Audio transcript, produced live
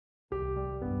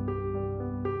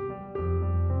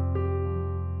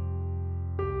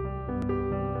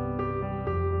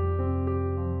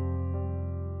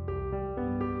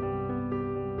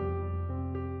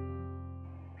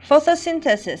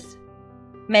Photosynthesis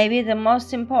may be the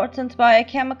most important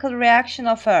biochemical reaction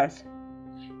of Earth.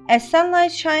 As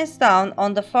sunlight shines down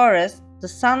on the forest, the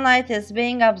sunlight is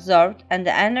being absorbed and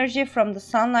the energy from the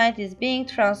sunlight is being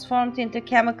transformed into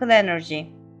chemical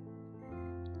energy.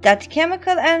 That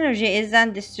chemical energy is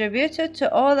then distributed to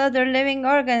all other living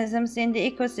organisms in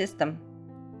the ecosystem.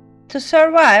 To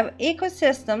survive,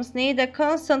 ecosystems need a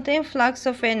constant influx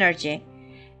of energy.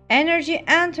 Energy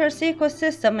enters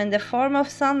ecosystem in the form of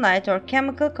sunlight or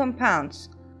chemical compounds.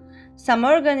 Some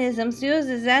organisms use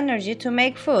this energy to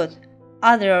make food.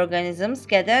 Other organisms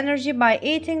get energy by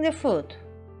eating the food.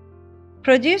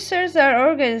 Producers are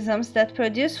organisms that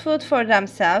produce food for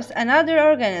themselves and other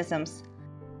organisms.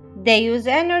 They use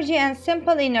energy and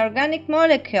simple inorganic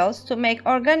molecules to make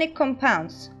organic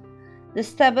compounds. The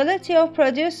stability of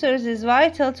producers is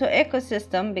vital to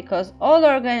ecosystem because all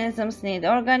organisms need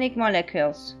organic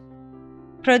molecules.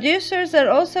 Producers are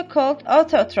also called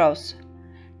autotrophs.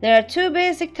 There are two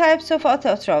basic types of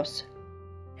autotrophs: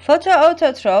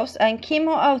 photoautotrophs and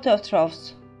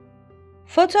chemoautotrophs.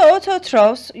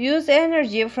 Photoautotrophs use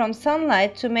energy from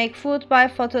sunlight to make food by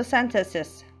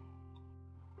photosynthesis.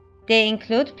 They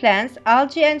include plants,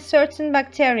 algae, and certain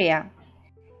bacteria.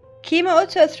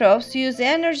 Chemoautotrophs use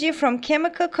energy from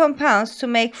chemical compounds to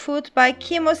make food by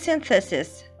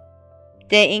chemosynthesis.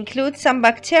 They include some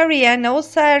bacteria and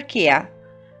also archaea.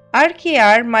 Archaea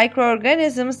are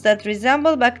microorganisms that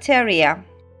resemble bacteria.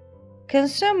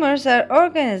 Consumers are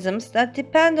organisms that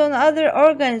depend on other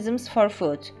organisms for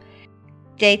food.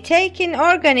 They take in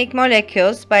organic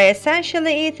molecules by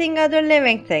essentially eating other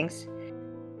living things.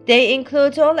 They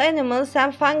include all animals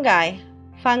and fungi.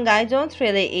 Fungi don't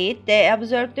really eat, they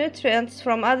absorb nutrients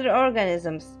from other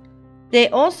organisms. They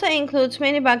also include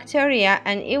many bacteria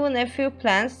and even a few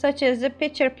plants such as the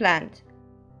pitcher plant.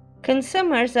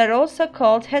 Consumers are also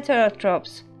called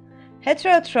heterotrophs.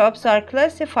 Heterotrophs are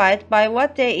classified by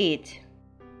what they eat.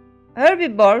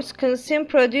 Herbivores consume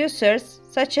producers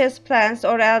such as plants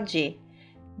or algae.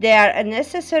 They are a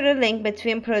necessary link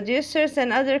between producers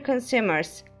and other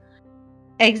consumers.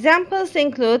 Examples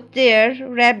include deer,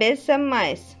 rabbits, and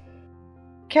mice.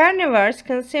 Carnivores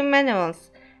consume mammals.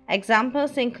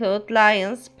 Examples include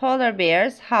lions, polar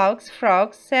bears, hawks,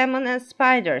 frogs, salmon, and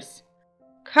spiders.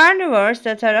 Carnivores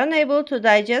that are unable to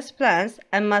digest plants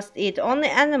and must eat only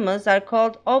animals are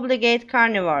called obligate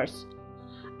carnivores.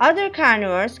 Other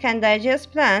carnivores can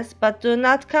digest plants but do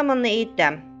not commonly eat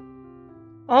them.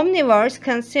 Omnivores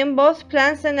consume both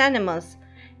plants and animals.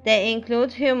 They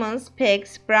include humans,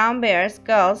 pigs, brown bears,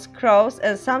 gulls, crows,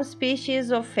 and some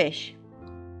species of fish.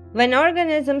 When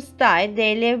organisms die,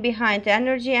 they leave behind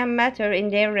energy and matter in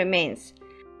their remains.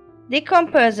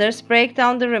 Decomposers break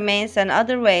down the remains and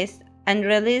other waste and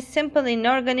release simple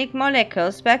inorganic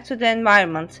molecules back to the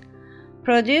environment.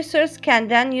 Producers can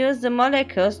then use the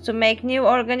molecules to make new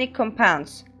organic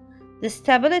compounds. The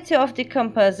stability of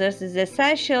decomposers is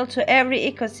essential to every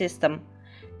ecosystem.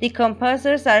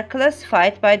 Decomposers are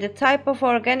classified by the type of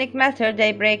organic matter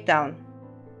they break down.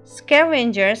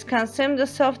 Scavengers consume the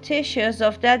soft tissues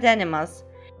of dead animals.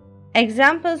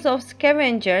 Examples of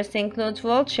scavengers include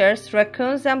vultures,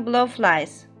 raccoons, and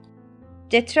blowflies.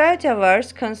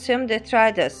 Detritivores consume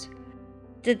detritus,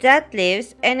 the dead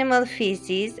leaves, animal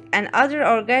feces, and other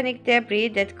organic debris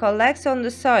that collects on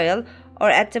the soil or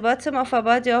at the bottom of a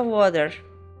body of water.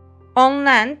 On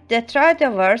land,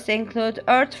 detritivores include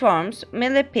earthworms,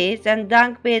 millipedes, and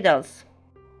dung beetles.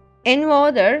 In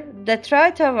water,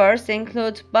 detritivores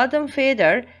include bottom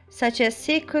feeder such as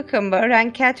sea cucumber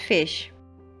and catfish.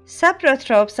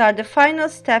 Saprotrophs are the final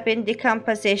step in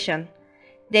decomposition.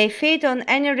 They feed on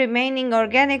any remaining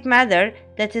organic matter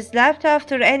that is left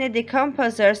after any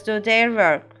decomposers do their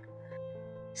work.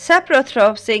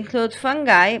 Saprotrophs include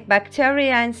fungi,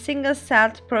 bacteria, and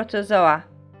single-celled protozoa.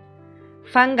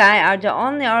 Fungi are the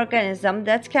only organism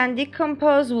that can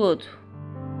decompose wood.